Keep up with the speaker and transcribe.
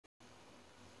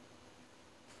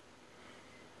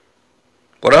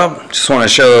What up? Just want to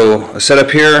show a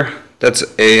setup here. That's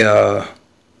a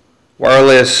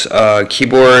wireless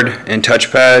keyboard and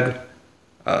touchpad,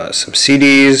 some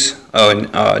CDs,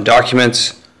 and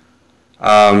documents.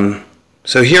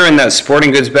 So here in that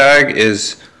sporting goods bag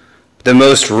is the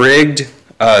most rigged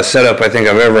setup I think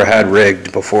I've ever had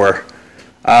rigged before.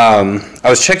 I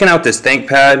was checking out this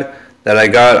ThinkPad that I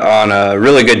got on a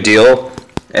really good deal.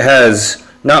 It has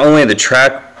not only the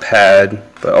trackpad,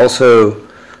 but also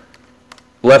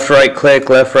left, right click,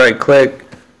 left, right click.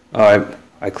 Oh,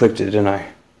 I clicked it, didn't I?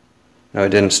 No, it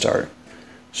didn't start.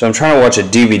 So I'm trying to watch a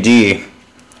DVD.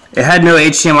 It had no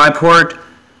HDMI port,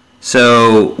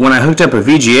 so when I hooked up a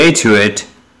VGA to it,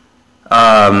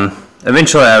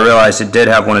 eventually I realized it did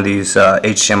have one of these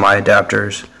HDMI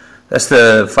adapters. That's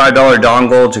the $5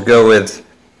 dongle to go with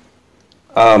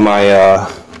my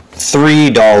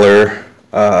 $3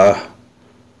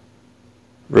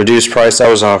 reduced price. That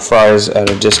was on Fry's at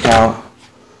a discount.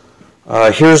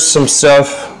 Here's some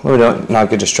stuff. Let me not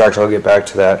get distracted. I'll get back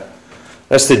to that.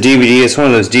 That's the DVD. It's one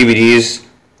of those DVDs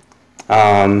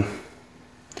where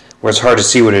it's hard to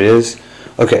see what it is.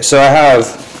 Okay, so I have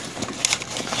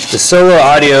the Solo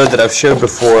Audio that I've showed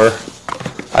before.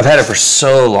 I've had it for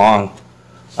so long.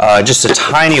 Just a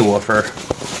tiny woofer,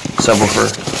 subwoofer.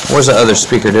 Where's the other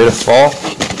speaker? Did it fall?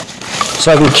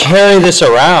 So I can carry this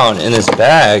around in this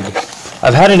bag.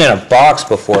 I've had it in a box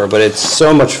before, but it's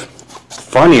so much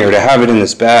funnier to have it in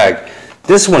this bag.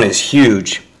 This one is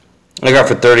huge. I got it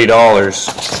for $30.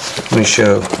 Let me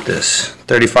show this.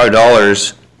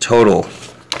 $35 total.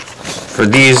 For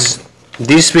these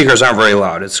speakers aren't very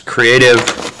loud. It's Creative.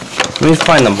 Let me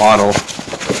find the model.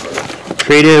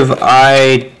 Creative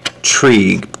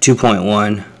iTrig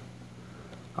 2.1.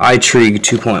 iTrig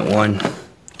 2.1.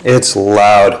 It's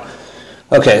loud.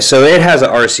 Okay, so it has an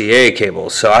RCA cable.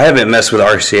 So I haven't messed with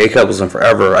RCA cables in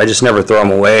forever. I just never throw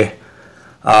them away.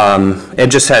 It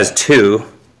just has two,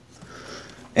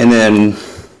 and then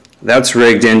that's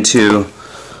rigged into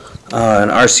an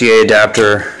RCA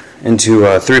adapter into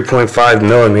a 3.5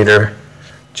 millimeter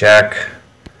jack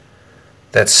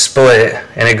that's split,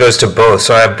 and it goes to both.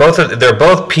 So I have both. They're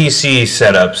both PC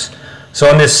setups. So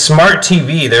on this smart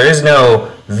TV, there is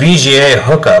no VGA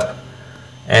hookup,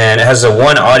 and it has the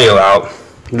one audio out.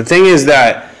 The thing is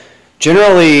that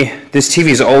generally this TV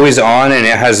is always on, and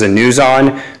it has the news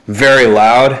on, very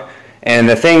loud. And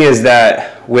the thing is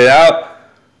that without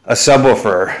a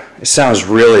subwoofer, it sounds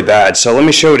really bad. So let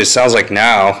me show you what it sounds like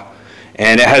now.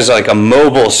 And it has like a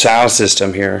mobile sound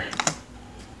system here.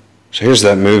 So here's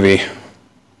that movie.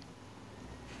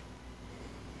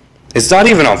 It's not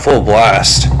even on full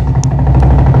blast.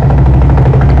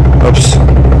 Oops,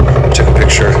 took a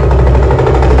picture.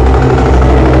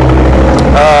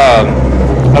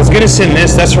 I was gonna send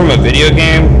this. That's from a video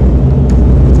game.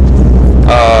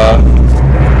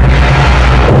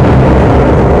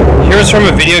 Here's from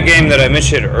a video game that I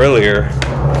mentioned earlier.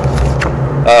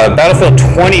 Battlefield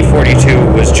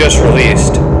 2042 was just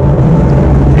released.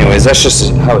 Anyways, that's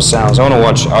just how it sounds. I want to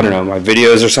watch, I don't know, my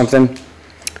videos or something.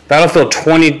 Battlefield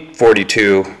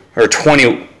 2042, or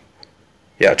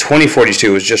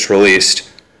 2042 was just released.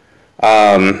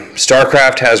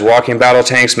 StarCraft has walking battle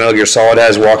tanks. Metal Gear Solid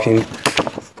has walking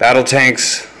battle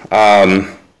tanks.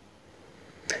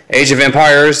 Age of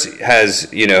Empires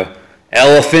has,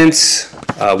 elephants,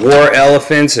 war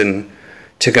elephants, and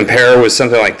to compare with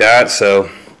something like that. So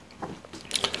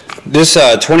this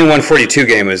 2142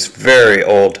 game is very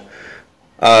old.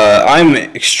 I'm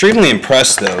extremely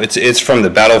impressed though. It's from the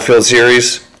Battlefield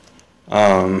series.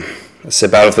 It's the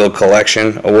Battlefield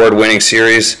Collection, award-winning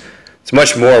series. It's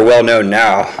much more well-known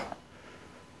now.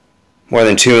 More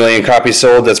than 2 million copies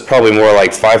sold. That's probably more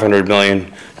like 500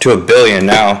 million to 1 billion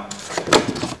now.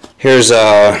 Here's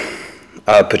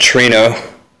Patrino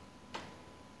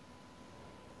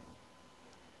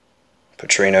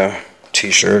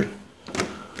t-shirt.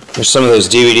 There's some of those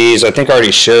DVDs I think I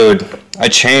already showed. I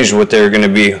changed what they're going to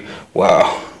be.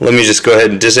 Wow. Let me just go ahead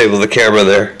and disable the camera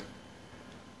there.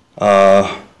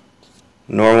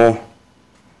 Normal.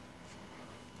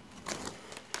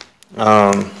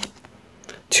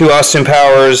 2 Austin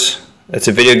Powers. That's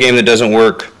a video game that doesn't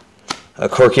work.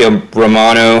 Corky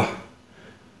Romano.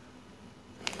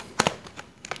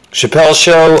 Chappelle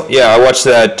Show. Yeah, I watched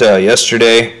that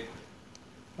yesterday.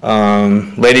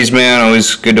 Ladies Man,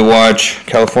 always good to watch.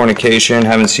 Californication,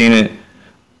 haven't seen it.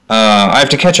 I have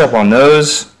to catch up on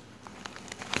those.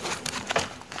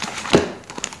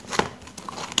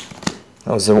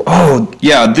 Oh,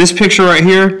 yeah, this picture right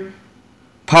here,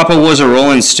 Papa Was a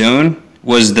Rolling Stone,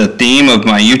 was the theme of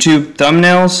my YouTube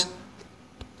thumbnails.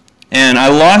 And I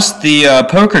lost the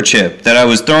poker chip that I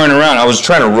was throwing around. I was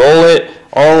trying to roll it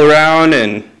all around,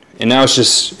 and now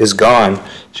it's gone. So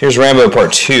here's Rambo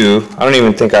Part 2. I don't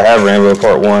even think I have Rambo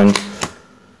Part 1.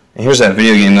 And here's that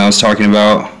video game that I was talking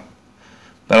about,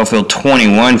 Battlefield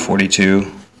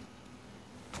 2142.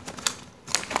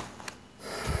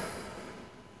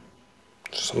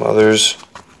 Some others.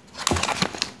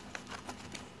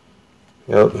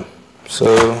 Yep.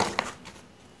 So,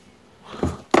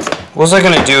 what was I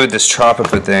gonna do with this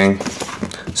Tropico thing?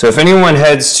 So if anyone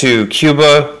heads to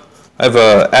Cuba, I've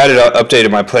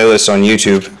updated my playlist on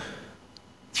YouTube.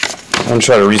 I'm gonna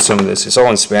try to read some of this. It's all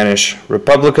in Spanish.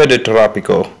 República de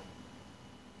Tropico.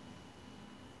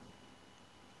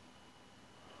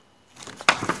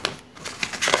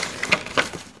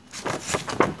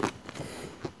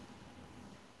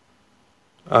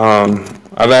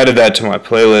 I've added that to my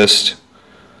playlist.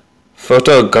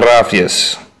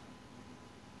 Fotografias.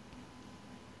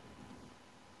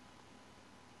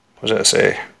 What does that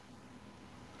say?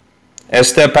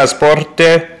 Este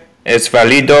pasaporte es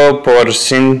válido por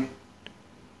 5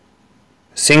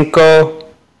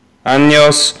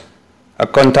 años a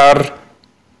contar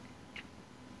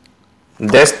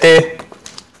desde.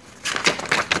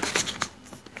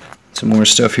 Some more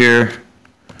stuff here.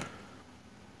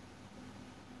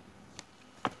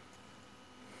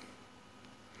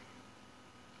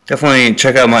 Definitely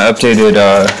check out my updated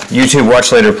YouTube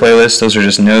Watch Later playlist. Those are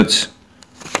just notes.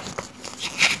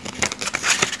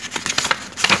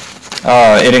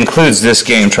 It includes this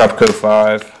game, Tropico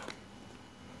 5.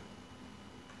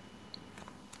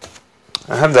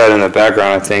 I have that in the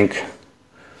background, I think. I'm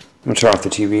going to turn off the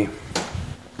TV.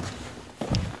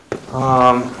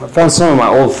 I found some of my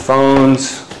old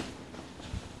phones.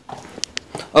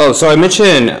 Oh, so I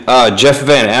mentioned Jeff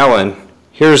Van Allen.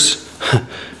 Here's... I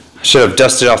should have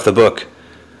dusted off the book.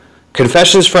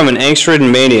 Confessions from an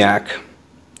Angst-Ridden Maniac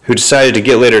Who Decided to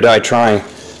Get Laid or Die Trying.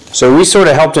 So we sort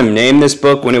of helped him name this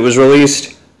book when it was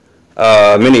released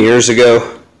many years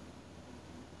ago.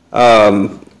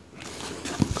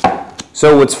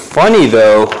 So what's funny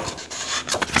though,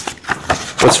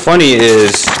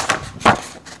 is,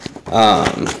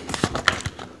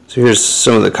 so here's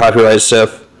some of the copyrighted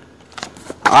stuff.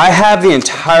 I have the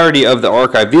entirety of the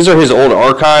archive. These are his old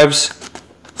archives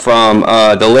from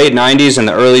the late 90s and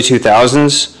the early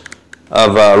 2000s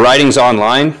of writings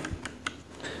online.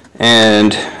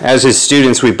 And as his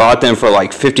students, we bought them for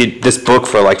like this book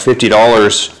for like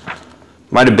 $50.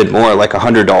 Might have been more, like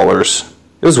 $100.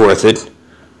 It was worth it.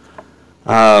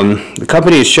 The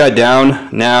company is shut down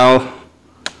now.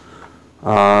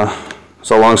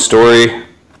 It's a long story.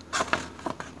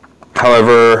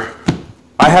 However,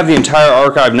 I have the entire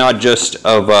archive, not just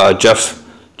of Jeff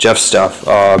stuff.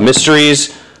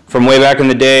 Mysteries from way back in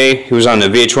the day. He was on the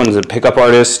VH1 as a pickup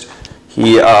artist.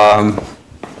 He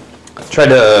tried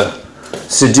to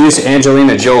seduce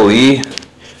Angelina Jolie.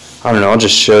 I don't know, I'll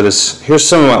just show this. Here's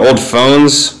some of my old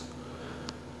phones.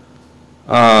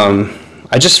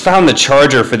 I just found the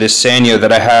charger for this Sanyo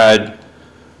that I had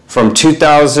from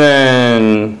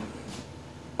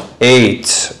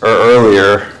 2008 or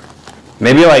earlier.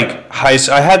 Maybe like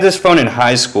I had this phone in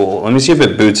high school. Let me see if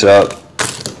it boots up.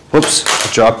 Whoops,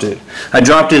 I dropped it. I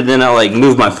dropped it, then I like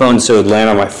moved my phone so it would land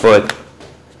on my foot.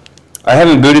 I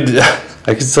haven't booted,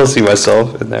 I can still see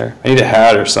myself in there. I need a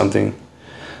hat or something.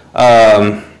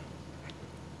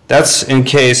 That's in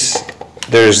case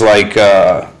there's like,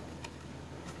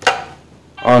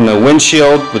 on the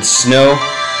windshield with snow.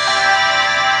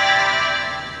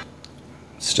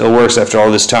 Still works after all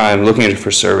this time. Looking at it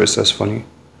for service, that's funny.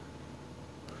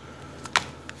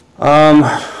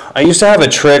 I used to have a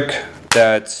trick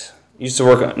that used to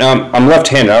work on, now I'm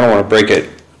left-handed, I don't want to break it.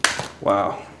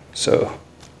 Wow. So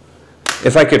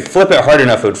if I could flip it hard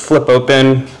enough, it would flip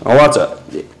open.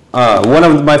 One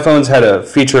of my phones had a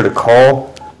feature to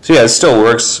call. So yeah, it still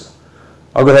works.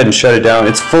 I'll go ahead and shut it down.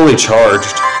 It's fully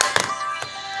charged.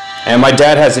 And my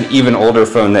dad has an even older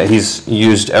phone that he's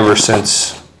used ever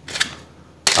since.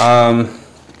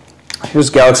 Here's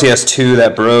Galaxy S2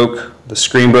 that broke. The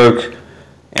screen broke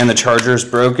and the charger's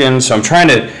broken. So I'm trying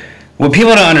to... What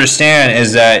people don't understand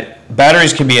is that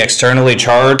batteries can be externally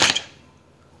charged.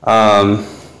 Here's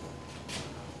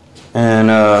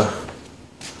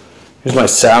my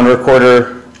sound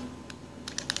recorder.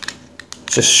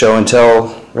 Just show and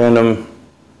tell random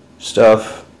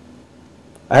stuff.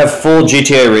 I have full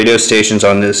GTA radio stations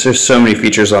on this. There's so many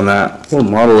features on that. What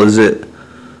model is it?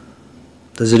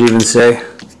 Does it even say?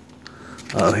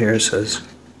 Oh, here it says.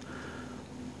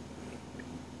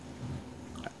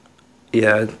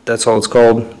 Yeah, that's all it's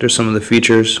called. There's some of the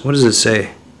features. What does it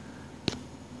say?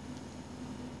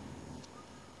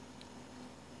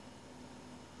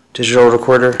 Digital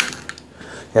recorder. Yeah,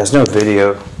 there's no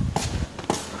video.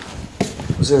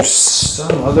 Was there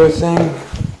some other thing?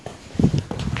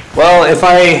 Well, if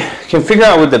I can figure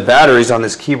out what the batteries on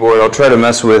this keyboard, I'll try to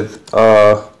mess with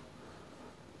the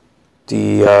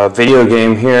video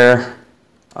game here,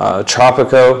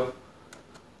 Tropico.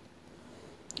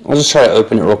 I'll just try to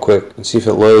open it real quick and see if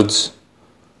it loads.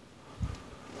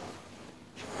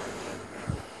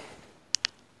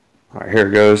 All right, here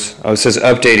it goes. Oh, it says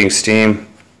updating Steam.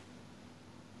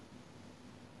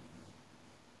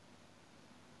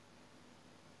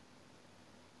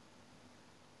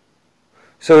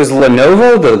 So is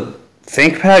Lenovo the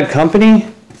ThinkPad company?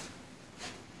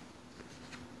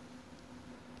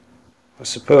 I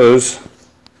suppose.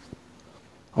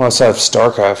 I also have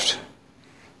StarCraft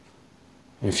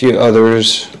and a few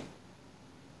others.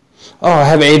 Oh, I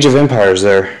have Age of Empires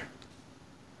there.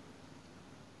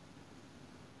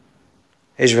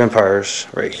 Age of Empires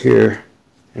right here.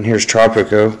 And here's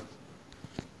Tropico.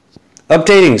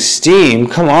 Updating Steam?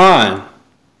 Come on.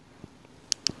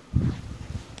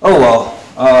 Oh well.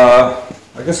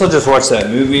 I guess I'll just watch that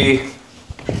movie.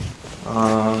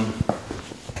 I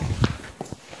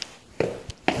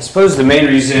suppose the main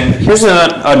reason, here's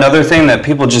another thing that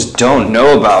people just don't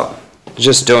know about,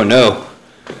 is this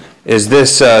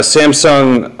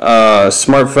Samsung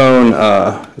smartphone.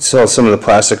 It still has some of the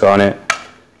plastic on it.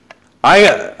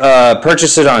 I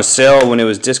purchased it on sale when it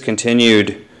was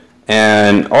discontinued,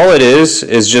 and all it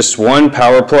is just one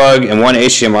power plug and one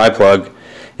HDMI plug.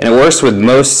 And it works with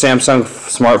most Samsung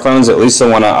smartphones, at least the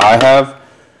one I have.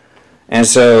 And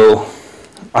so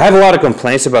I have a lot of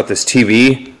complaints about this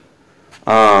TV.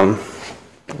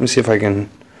 Let me see if I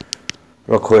can,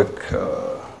 real quick,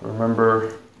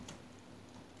 remember.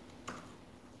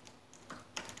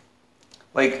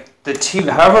 Like the TV,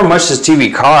 however much this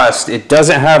TV cost, it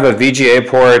doesn't have a VGA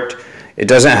port. It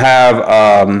doesn't have,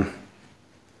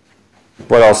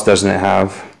 what else doesn't it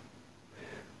have?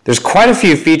 There's quite a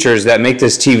few features that make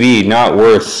this TV not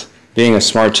worth being a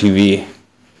smart TV.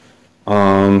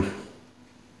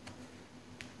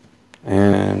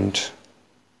 And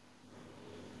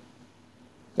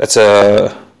that's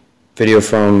a video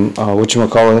from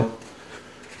whatchamacallit.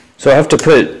 So I have to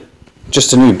put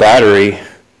just a new battery.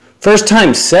 First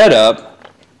time setup,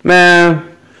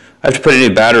 man, I have to put a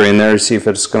new battery in there to see if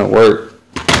it's gonna work.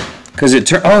 Cause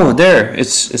it oh, there,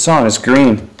 it's on, it's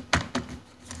green.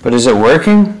 But is it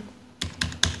working?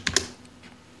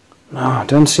 No, it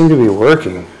doesn't seem to be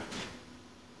working.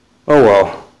 Oh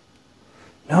well.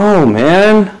 No,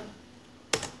 man.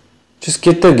 Just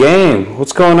get the game.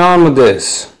 What's going on with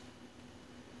this?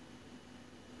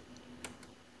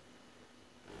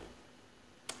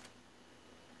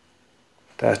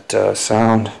 That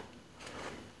sound.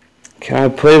 Can I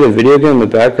play the video game in the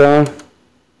background?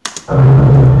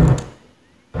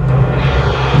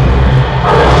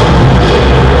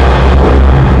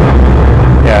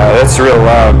 Yeah, that's real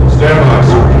loud. Stand by,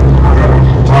 sir.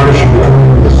 Target should be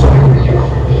on this side.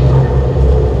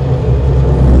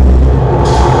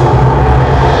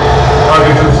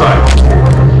 Target to the side.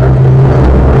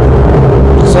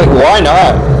 It's like, why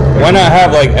not? Why not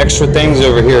have like extra things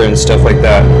over here and stuff like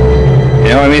that? You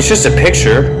know, I mean, it's just a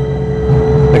picture,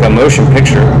 like a motion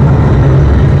picture.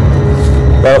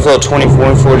 Battlefield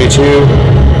 2442.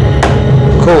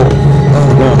 Cool.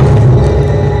 Oh no.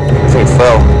 I think it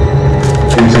fell.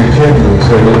 Please continue,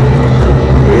 sir.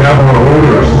 We have our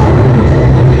orders.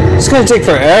 It's gonna take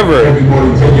forever.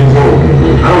 Everybody 10 years old.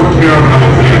 I don't care about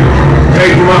it.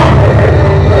 Take them out.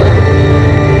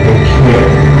 They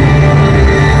can't.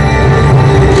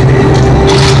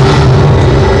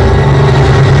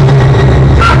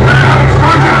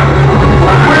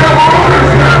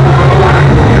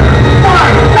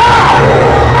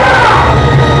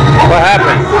 What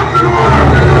happened?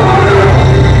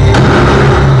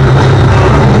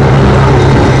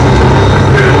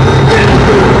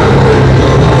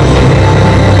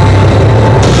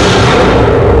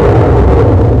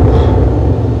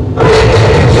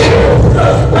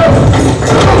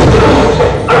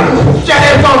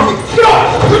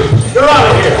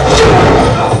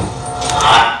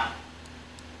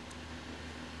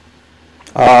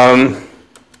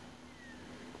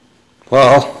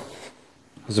 Well,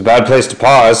 it was a bad place to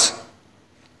pause.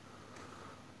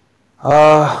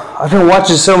 I've been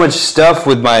watching so much stuff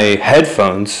with my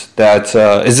headphones that,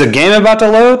 is the game about to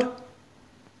load?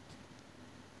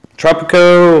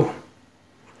 Tropico.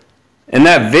 And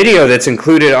that video that's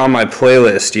included on my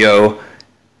playlist, yo.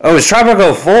 Oh, it's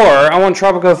Tropico 4. I want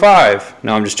Tropico 5.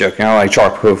 No, I'm just joking. I like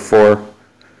Tropico 4.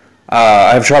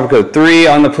 I have Tropico 3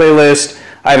 on the playlist.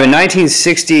 I have a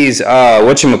 1960s,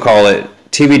 whatchamacallit,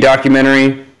 TV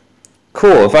documentary.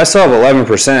 Cool. If I still have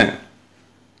 11%,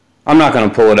 I'm not going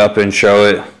to pull it up and show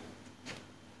it.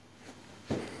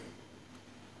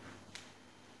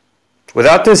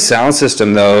 Without this sound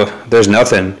system, though, there's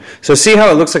nothing. So see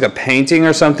how it looks like a painting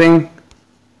or something?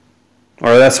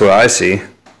 Or that's what I see.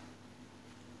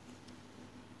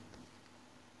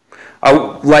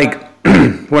 Like,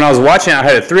 when I was watching it, I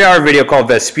had a 3-hour video called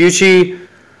Vespucci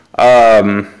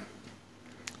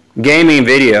Gaming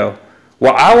Video.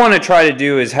 What I want to try to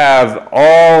do is have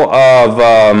all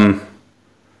of,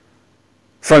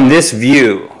 from this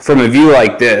view, from a view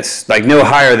like this, like no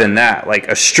higher than that, like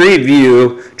a street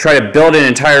view, try to build an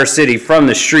entire city from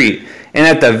the street, and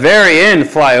at the very end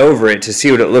fly over it to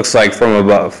see what it looks like from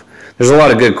above. There's a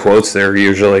lot of good quotes there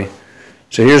usually.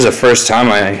 So here's the first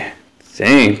time I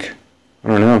think, I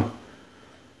don't know.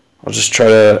 I'll just try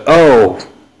to, oh,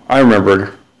 I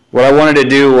remembered. What I wanted to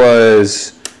do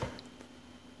was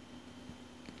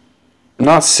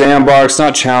not sandbox,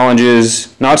 not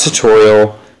challenges, not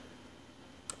tutorial.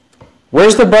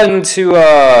 Where's the button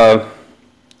to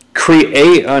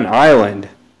create an island?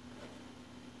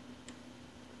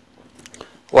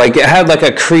 Like it had like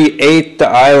a create the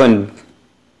island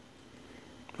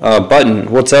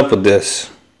button. What's up with this?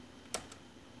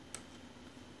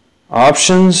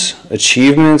 Options,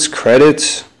 achievements,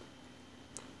 credits,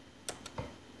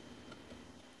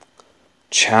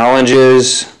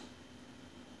 challenges,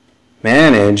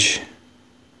 manage,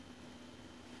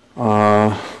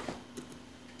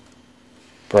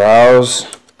 browse,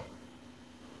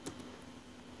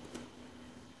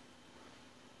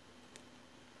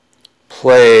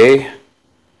 play,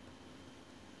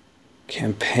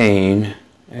 campaign,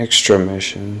 extra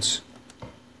missions.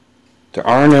 There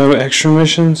are no extra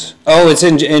missions? Oh, it's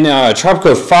in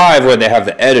Tropico 5 where they have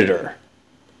the editor.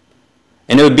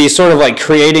 And it would be sort of like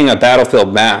creating a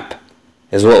Battlefield map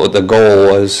is what the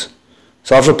goal was.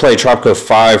 So I'll have to play Tropico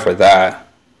 5 for that.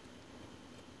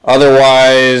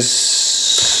 Otherwise,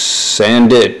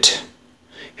 send it.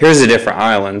 Here's the different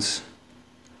islands.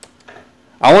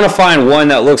 I want to find one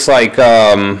that looks like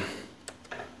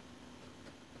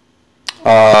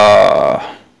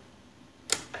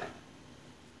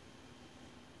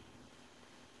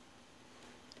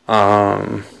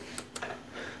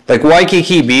like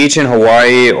Waikiki Beach in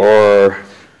Hawaii or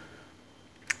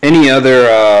any other.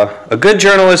 A good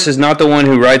journalist is not the one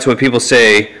who writes what people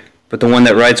say, but the one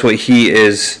that writes what he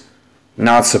is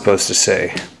not supposed to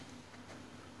say.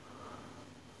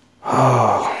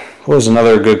 Oh, what was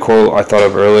another good quote I thought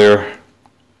of earlier?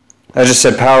 I just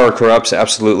said power corrupts,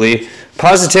 absolutely.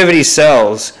 Positivity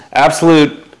sells.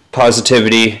 Absolute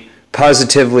positivity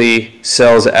positively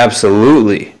sells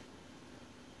absolutely.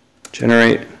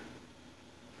 Generate.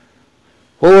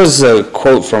 What was the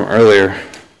quote from earlier?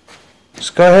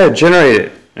 Just go ahead, generate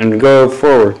it, and go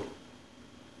forward.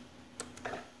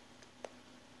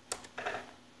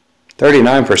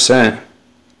 39%.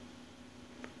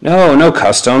 No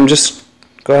custom, just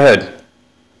go ahead.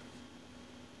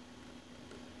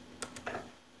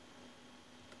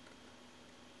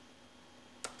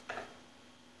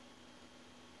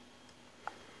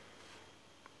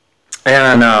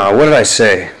 And what did I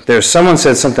say? Someone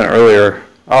said something earlier.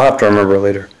 I'll have to remember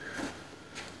later.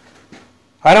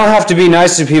 I don't have to be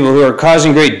nice to people who are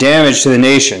causing great damage to the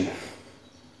nation.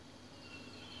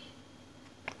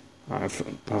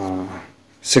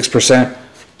 6%.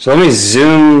 So let me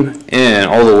zoom in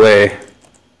all the way.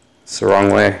 It's the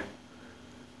wrong way.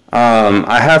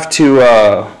 I have to,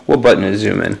 what button is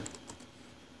zoom in?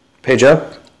 Page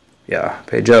up? Yeah,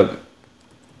 page up.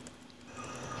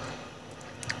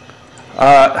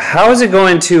 How is it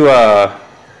going to,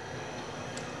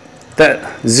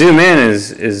 that zoom in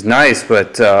is nice,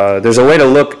 but there's a way to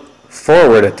look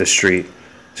forward at the street.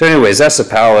 So anyways, that's the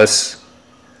palace.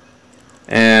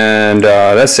 And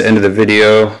that's the end of the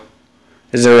video.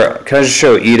 Can I just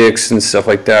show edicts and stuff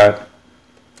like that?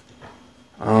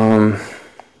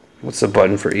 What's the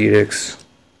button for edicts?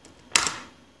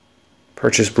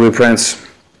 Purchase blueprints.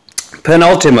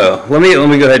 Penultimo. Let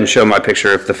me go ahead and show my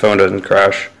picture if the phone doesn't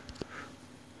crash.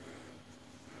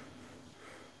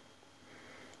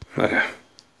 Okay.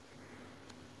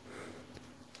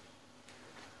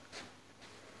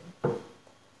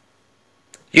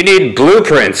 You need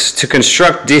blueprints to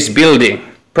construct this building.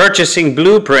 Purchasing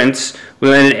blueprints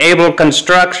will enable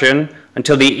construction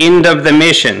until the end of the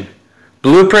mission.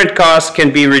 Blueprint costs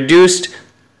can be reduced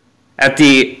at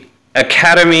the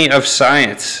Academy of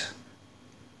Science.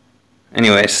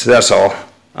 Anyways, that's all.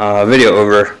 Video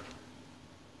over.